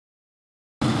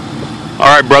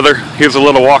Alright brother, here's a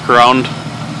little walk around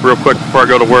real quick before I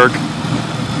go to work.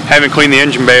 Haven't cleaned the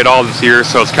engine bay at all this year,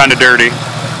 so it's kind of dirty.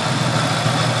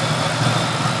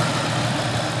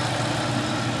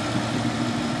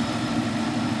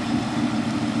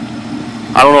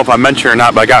 I don't know if I mentioned or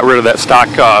not, but I got rid of that stock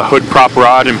hood prop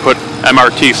rod and put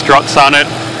MRT struts on it.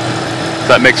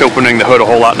 So that makes opening the hood a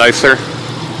whole lot nicer.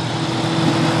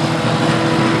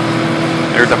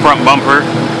 There's the front bumper.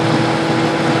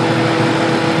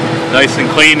 Nice and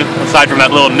clean, aside from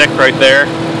that little nick right there.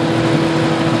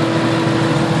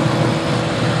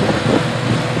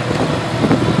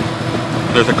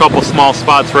 There's a couple small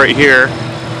spots right here.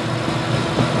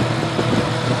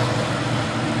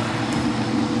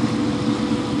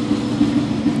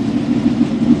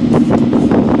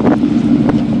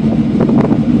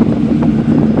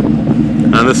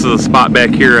 And this is a spot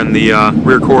back here in the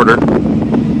rear quarter.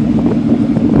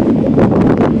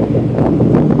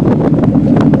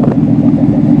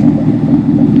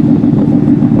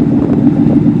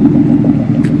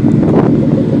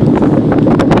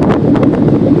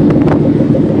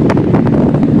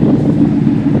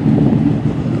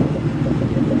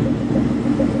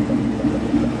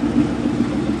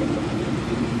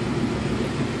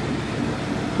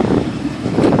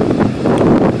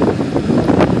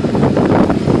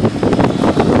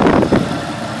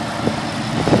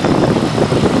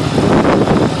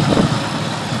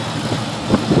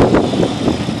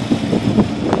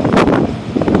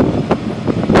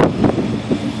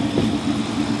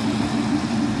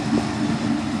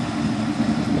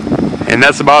 And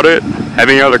that's about it. Have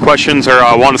any other questions or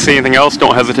want to see anything else,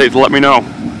 don't hesitate to let me know.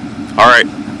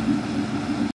 Alright.